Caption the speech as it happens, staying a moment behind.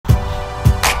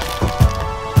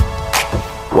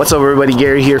What's up everybody,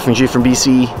 Gary here from G from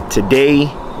BC. Today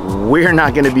we're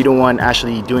not going to be the one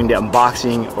actually doing the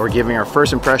unboxing or giving our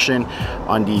first impression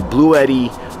on the BLUETTI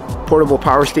portable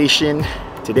power station.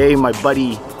 Today my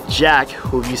buddy Jack,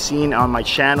 who you've seen on my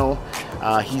channel,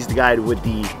 he's the guy with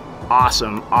the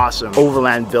awesome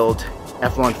overland built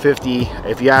F-150.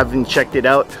 If you haven't checked it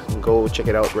out, go check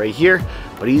it out right here.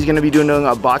 But he's going to be doing an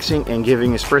unboxing and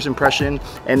giving his first impression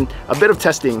and a bit of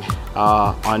testing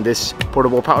on this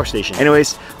portable power station.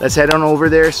 Anyways, let's head on over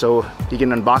there so he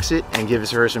can unbox it and give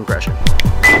his first impression.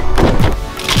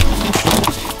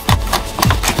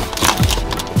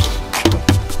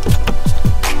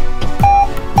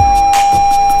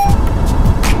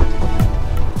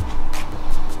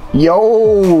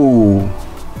 Yo,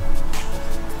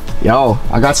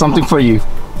 I got something for you.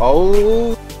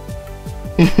 Oh,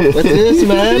 what's this,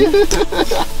 man?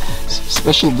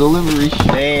 Special delivery.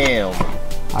 Damn.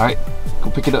 All right,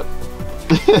 go pick it up.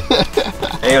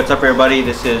 Hey, what's up everybody?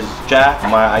 This is Jack.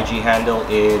 My IG handle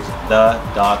is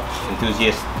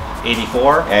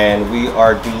the.enthusiast84 and we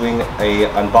are doing a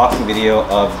unboxing video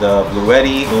of the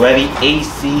BLUETTI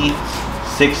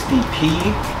AC60P,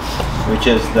 which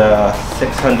is the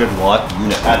 600 watt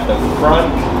unit. At the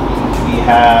front we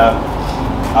have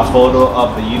a photo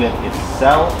of the unit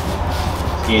itself,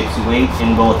 its weight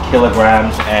in both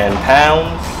kilograms and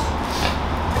pounds.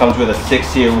 Comes with a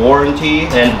 6-year warranty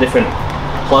and different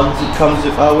plugs it comes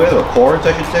with, or cords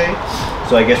I should say.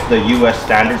 So I guess the US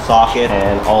standard socket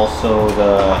and also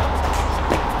the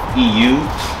EU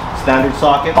standard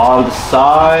socket. On the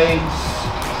sides,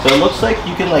 so it looks like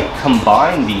you can like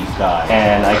combine these guys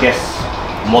and I guess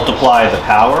multiply the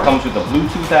power. Comes with a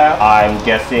Bluetooth app. I'm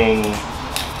guessing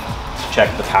to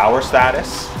check the power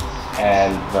status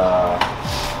and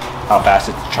how fast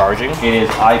it's charging. It is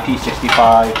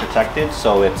IP65 protected,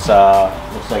 so it's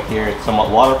looks like here it's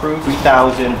somewhat waterproof.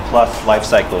 3,000 plus life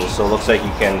cycles, so it looks like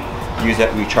you can use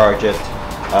it, recharge it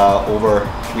over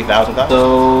 3,000 times.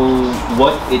 So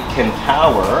what it can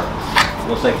power,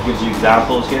 looks like it gives you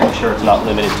examples here. I'm sure it's not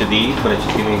limited to these, but it's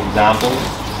just giving examples.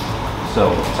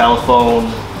 So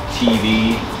telephone,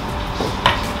 TV,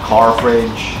 car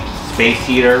fridge, space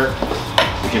heater,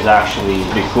 which is actually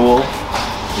pretty cool,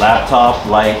 laptop,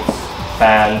 lights,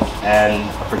 fans, and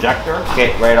a projector.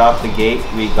 Okay, right off the gate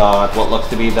we got what looks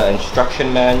to be the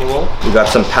instruction manual. We got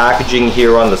some packaging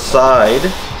here on the side,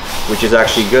 which is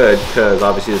actually good because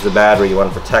obviously there's a battery, you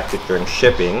want to protect it during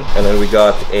shipping. And then we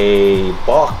got a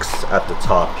box at the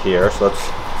top here, so let's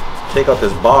take out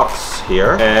this box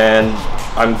here, and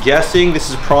I'm guessing this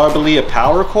is probably a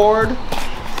power cord.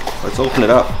 Let's open it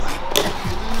up.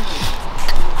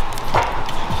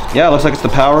 Yeah, it looks like it's the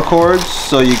power cords.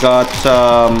 So you got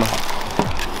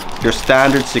your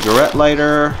standard cigarette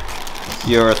lighter,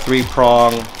 your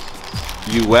 3-prong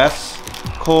US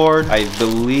cord. I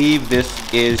believe this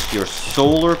is your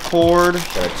solar cord.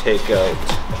 Gonna take out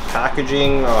the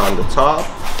packaging on the top.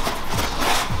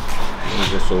 Move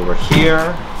this over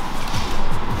here.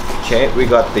 Okay, we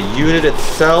got the unit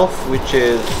itself, which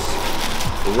is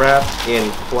wrapped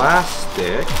in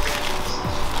plastic.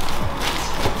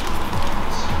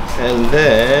 And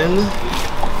then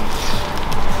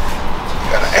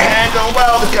got a handle.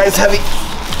 Wow, this guy's heavy.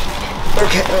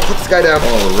 Okay, I'll put this guy down.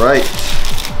 All right.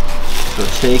 So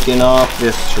taking off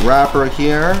this wrapper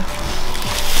here,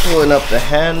 pulling up the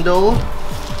handle.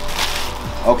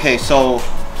 Okay, so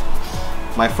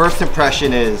my first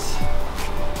impression is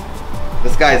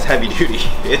this guy is heavy duty.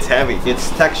 It's heavy. It's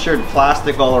textured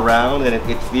plastic all around and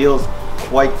it feels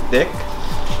quite thick.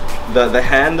 The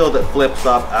handle that flips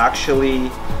up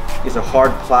actually is a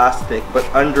hard plastic, but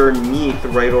underneath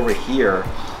right over here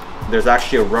there's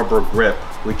actually a rubber grip,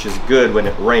 which is good when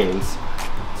it rains,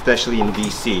 especially in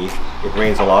BC. It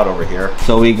rains a lot over here.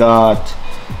 So we got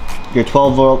your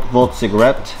 12 volt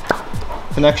cigarette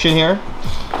connection here.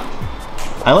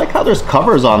 I like how there's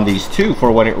covers on these too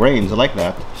for when it rains. I like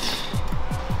that.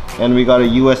 And we got a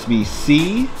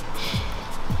USB-C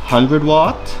 100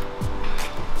 watt,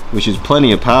 which is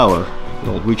plenty of power.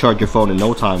 You'll recharge your phone in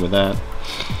no time with that.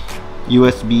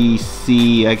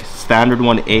 USB-C standard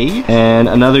 1A and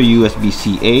another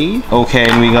USB-C-A. Okay,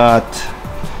 and we got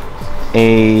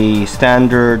a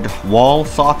standard wall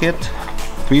socket,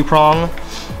 3-prong.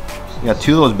 We got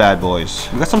 2 of those bad boys.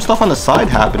 We got some stuff on the side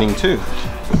happening too.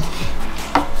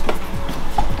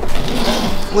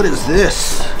 What is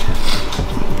this?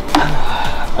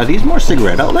 Are these more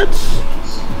cigarette outlets?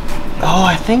 Oh,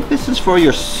 I think this is for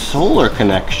your solar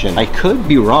connection. I could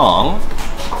be wrong.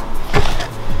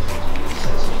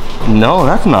 No,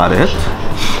 that's not it.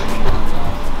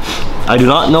 I do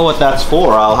not know what that's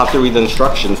for. I'll have to read the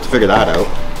instructions to figure that out.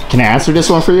 Can I answer this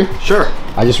one for you? Sure.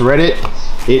 I just read it.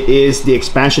 it is the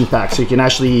expansion pack. So you can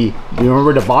actually, you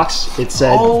remember the box? It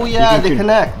said, oh yeah, they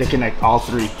connect. They connect all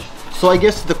three. So I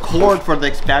guess the cord for the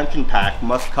expansion pack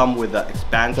must come with the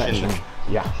expansion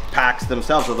packs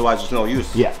themselves, otherwise there's no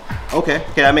use. Yeah. Okay,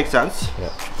 that makes sense. Yeah.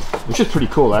 Which is pretty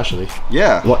cool, actually.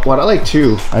 Yeah. What I like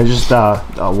too, I just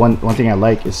one thing I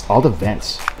like is all the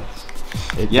vents.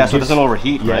 So it doesn't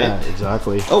overheat, right? Yeah,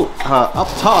 exactly. Oh, up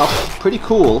top, pretty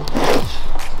cool.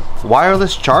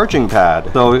 Wireless charging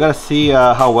pad. So we gotta see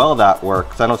how well that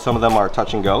works. I know some of them are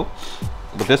touch and go,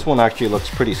 but this one actually looks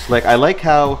pretty slick. I like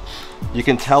how you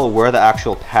can tell where the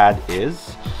actual pad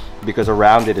is because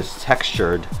around it is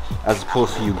textured as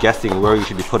opposed to you guessing where you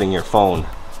should be putting your phone.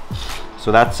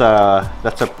 So that's a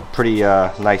pretty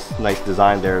nice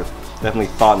design there. Definitely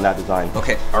thought in that design.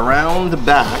 Okay, around the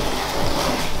back.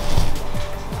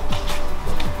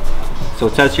 So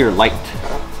it says here light.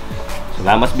 So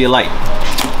that must be a light.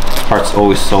 This part's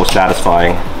always so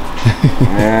satisfying.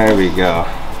 There we go.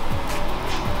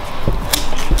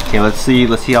 Okay, let's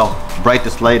see how bright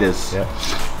this light is. Yeah.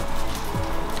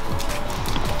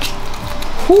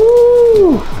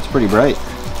 Woo! That's pretty bright.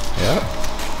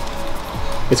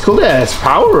 Yeah. It's cool that it has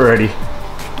power already.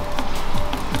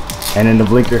 And then the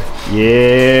blinker.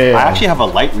 Yeah. I actually have a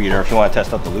light reader if you want to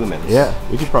test out the lumens. Yeah,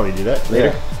 we could probably do that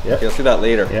later. Yeah. Okay, let's do that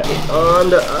later. Yeah. On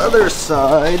the other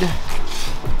side.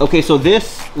 Okay, so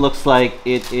this looks like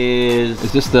it is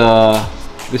this is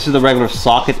the regular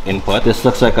socket input. This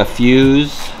looks like a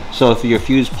fuse. So if your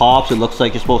fuse pops, it looks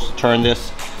like you're supposed to turn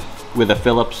this with a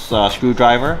Phillips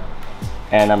screwdriver.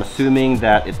 And I'm assuming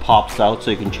that it pops out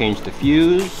so you can change the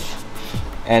fuse.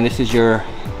 And this is your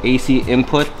AC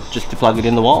input just to plug it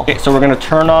in the wall. Okay, so we're gonna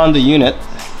turn on the unit.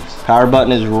 Power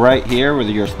button is right here with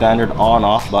your standard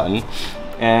on-off button.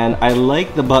 And I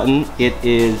like the button. It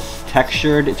is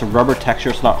textured. It's a rubber texture.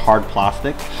 It's not hard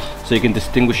plastic. So you can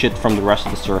distinguish it from the rest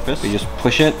of the surface. You just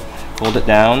push it, hold it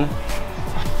down,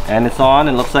 and it's on.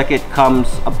 And it looks like it comes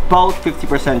about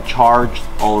 50% charged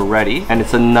already. And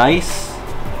it's a nice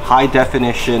high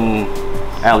definition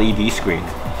LED screen.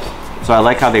 So I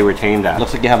like how they retain that.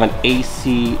 Looks like you have an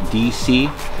AC DC.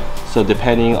 So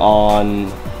depending on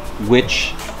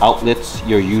which outlets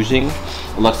you're using,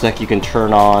 it looks like you can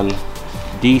turn on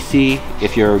DC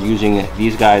if you're using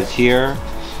these guys here,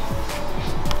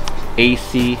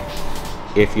 AC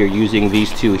if you're using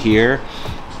these two here,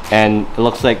 and it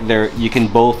looks like you can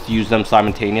both use them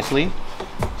simultaneously.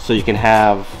 So you can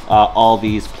have all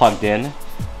these plugged in.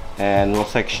 And it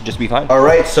looks like it should just be fine. All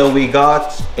right, so we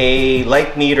got a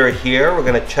light meter here. We're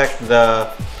gonna check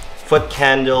the foot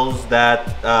candles that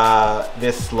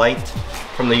this light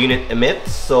from the unit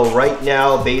emits. So right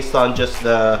now, based on just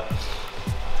the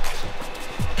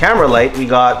camera light, we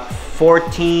got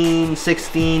 14,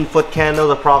 16 foot candles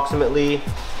approximately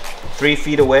 3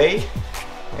 feet away.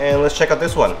 And let's check out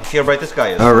this one, see how bright this guy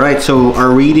is. All right, so our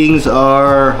readings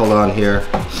are, hold on here.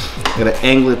 I'm gonna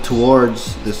angle it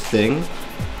towards this thing.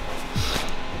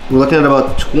 We're looking at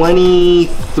about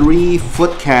 23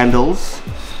 foot candles,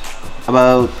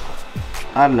 about,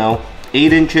 I don't know,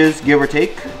 8 inches, give or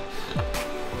take.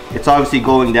 It's obviously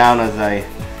going down as I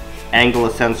angle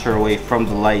a sensor away from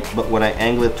the light, but when I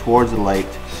angle it towards the light,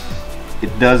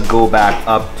 it does go back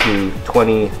up to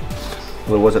 20,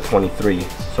 what was it, 23?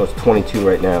 So it's 22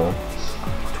 right now,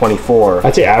 24.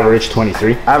 I'd say average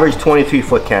 23. Average 23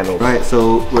 foot candles. All right,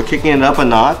 so we're kicking it up a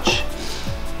notch,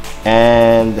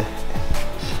 and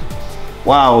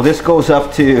wow, this goes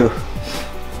up to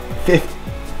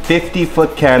 50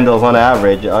 foot candles on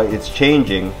average. It's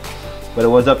changing, but it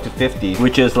was up to 50,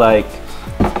 which is like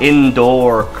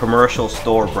indoor commercial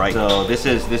store bright. So this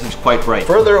is quite bright.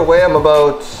 Further away, I'm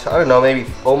about, I don't know, maybe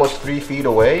almost 3 feet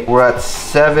away. We're at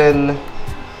 7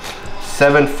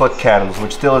 foot candles,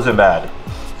 which still isn't bad.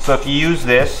 So if you use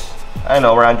this, I don't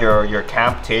know, around your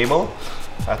camp table,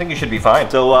 I think you should be fine.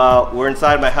 So we're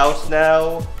inside my house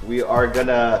now. We are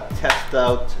gonna test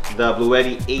out the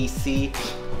BLUETTI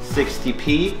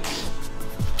AC60P.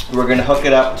 We're gonna hook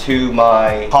it up to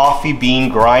my coffee bean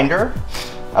grinder,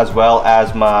 as well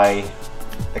as my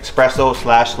espresso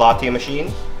 / latte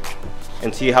machine,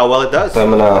 and see how well it does. So I'm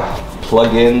gonna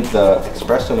plug in the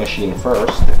espresso machine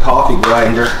first, the coffee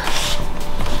grinder.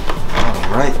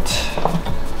 All right.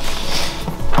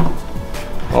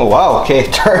 Oh wow, okay,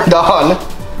 it turned on.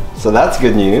 So that's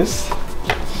good news.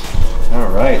 All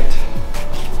right.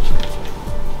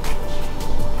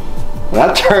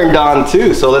 That turned on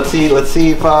too. So let's see if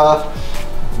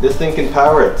this thing can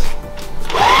power it.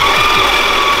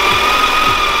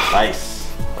 Nice.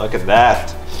 Look at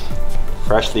that.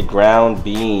 Freshly ground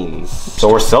beans. So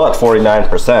we're still at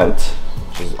 49%,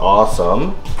 which is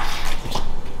awesome.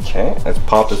 Okay, let's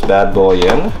pop this bad boy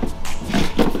in.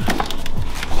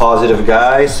 positive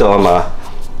guy, so I'm a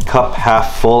cup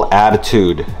half full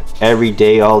attitude every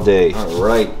day, all day. All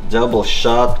right, double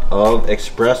shot of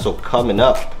espresso coming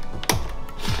up.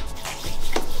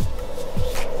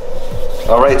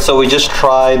 All right, so we just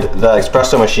tried the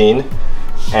espresso machine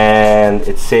and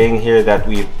it's saying here that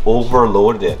we've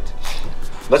overloaded it.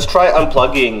 Let's try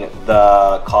unplugging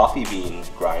the coffee bean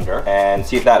grinder and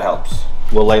see if that helps.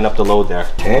 We'll line up the load there.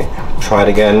 Okay, try it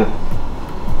again.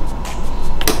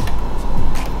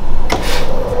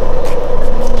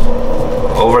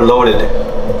 Overloaded.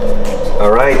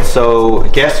 All right, so I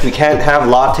guess we can't have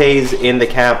lattes in the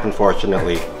camp,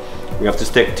 unfortunately. We have to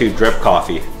stick to drip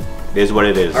coffee. It is what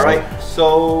it is. All right,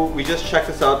 so we just checked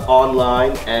this out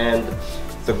online, and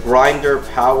the grinder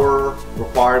power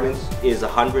requirements is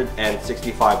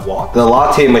 165 watts. The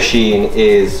latte machine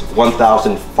is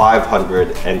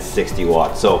 1,560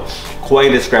 watts. So quite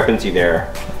a discrepancy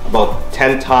there. About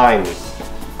 10 times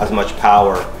as much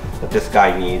power that this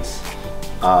guy needs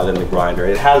than the grinder.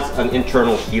 It has an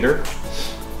internal heater,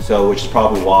 so which is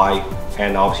probably why,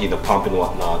 and obviously the pump and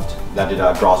whatnot, that it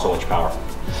draws so much power.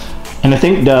 And I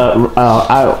think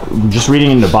just reading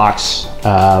in the box,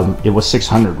 it was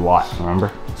 600 watt,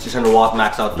 remember? 600 watt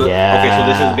max output? Yeah. Okay, so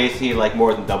this is basically like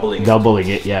more than doubling it. Doubling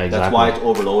it, yeah, exactly. That's why it's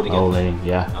overloading it. Overloading,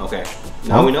 yeah. Okay,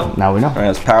 now we know. Now we know. All right,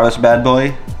 let's power this bad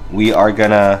boy. We are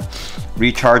gonna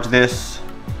recharge this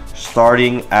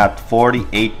starting at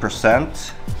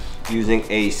 48% using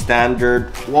a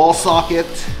standard wall socket.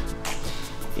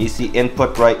 You see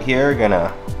input right here.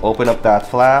 Gonna open up that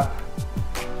flap,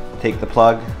 take the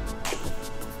plug,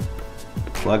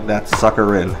 plug that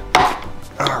sucker in.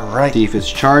 All right, see if it's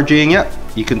charging. Yep,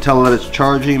 you can tell that it's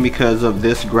charging because of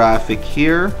this graphic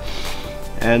here.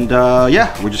 And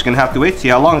yeah, we're just gonna have to wait, see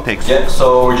how long it takes. Yeah,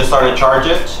 so we're just starting to charge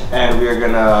it, and we're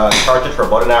gonna charge it for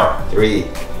about an hour. 3,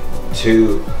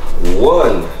 2,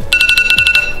 1.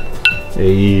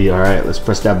 Hey, all right, let's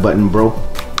press that button, bro.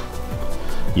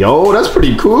 Yo, that's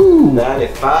pretty cool.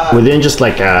 95. Within just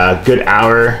like a good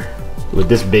hour with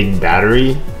this big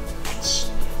battery, it's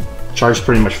charged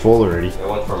pretty much full already. It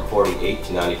went from 48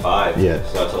 to 95. Yeah.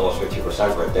 So that's almost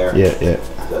 50% right there. Yeah, yeah.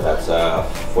 So that's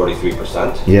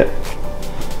 43%. Yeah.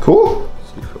 Cool.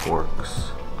 Let's see if it works.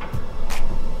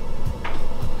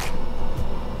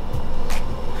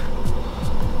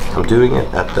 I'm doing it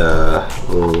at the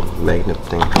little magnet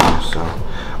thing here, so.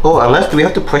 Oh, unless, do we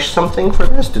have to push something for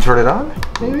this to turn it on?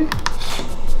 Maybe?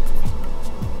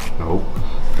 Nope.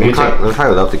 Let's try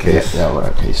without the case. Yeah,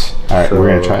 without the case. Alright, so, we're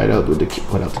gonna try it out with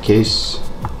without the case.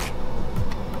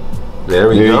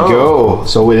 There you go.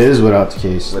 So it is without the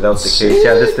case. Without the case.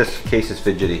 Yeah, this case is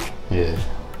fidgety. Yeah.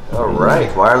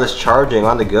 Alright, wireless charging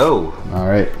on the go.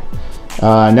 Alright.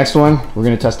 Next one, we're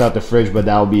gonna test out the fridge, but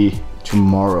that'll be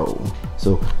tomorrow.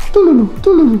 So,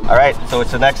 all right, so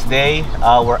it's the next day.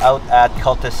 We're out at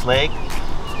Cultus Lake.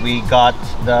 We got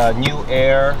the New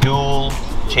Air dual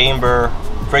chamber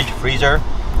fridge freezer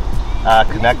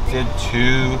connected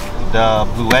to the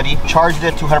BLUETTI. Charged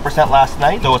it to 100% last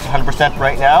night, so it's 100%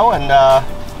 right now, and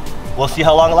we'll see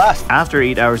how long it lasts. After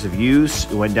 8 hours of use,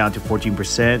 it went down to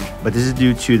 14%, but this is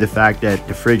due to the fact that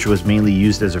the fridge was mainly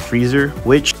used as a freezer,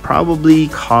 which probably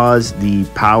caused the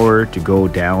power to go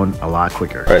down a lot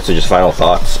quicker. All right, so just final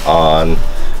thoughts on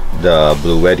the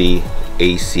BLUETTI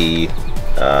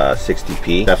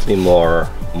AC60P. Definitely more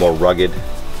rugged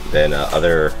than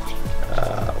other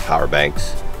power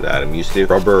banks that I'm used to.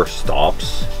 Rubber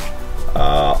stops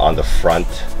on the front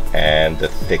and the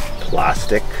thick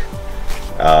plastic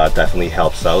definitely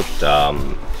helps out.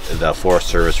 The Forest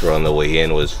Service road on the way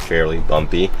in was fairly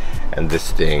bumpy, and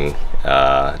this thing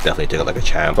definitely took it like a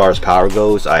champ. As far as power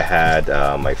goes, I had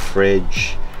my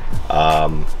fridge,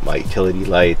 my utility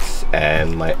lights,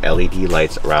 and my LED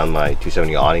lights around my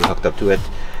 270 awning hooked up to it,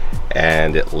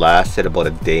 and it lasted about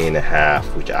a day and a half,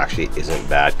 which actually isn't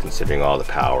bad considering all the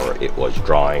power it was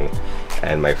drawing.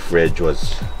 And my fridge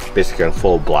was basically on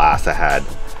full blast. I had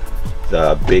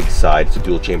the big side, it's a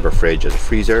dual chamber fridge, as a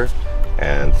freezer,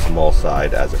 and small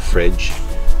side as a fridge.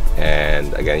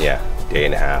 And again, yeah, day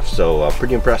and a half. So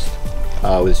pretty impressed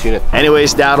with this unit.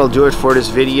 Anyways, that'll do it for this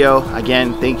video.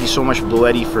 Again, thank you so much,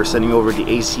 BLUETTI, for sending over the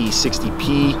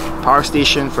AC60P power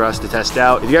station for us to test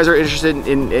out. If you guys are interested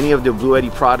in any of the BLUETTI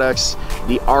products,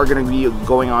 they are going to be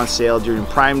going on sale during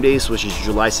Prime Days, which is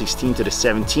July 16th to the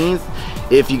 17th.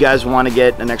 If you guys want to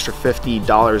get an extra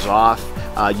 $50 off,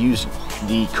 use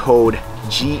the code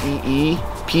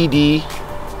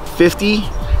GEEPD50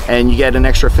 and you get an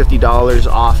extra $50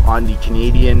 off on the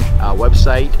Canadian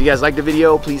website. If you guys like the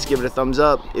video, please give it a thumbs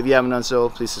up. If you haven't done so,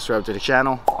 please subscribe to the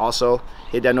channel. Also,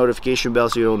 hit that notification bell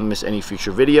so you don't miss any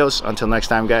future videos. Until next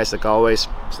time, guys, like always,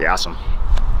 stay awesome.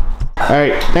 All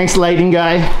right, thanks, lighting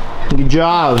guy. Good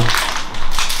job.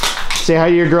 Say hi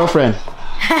to your girlfriend.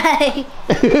 Hi.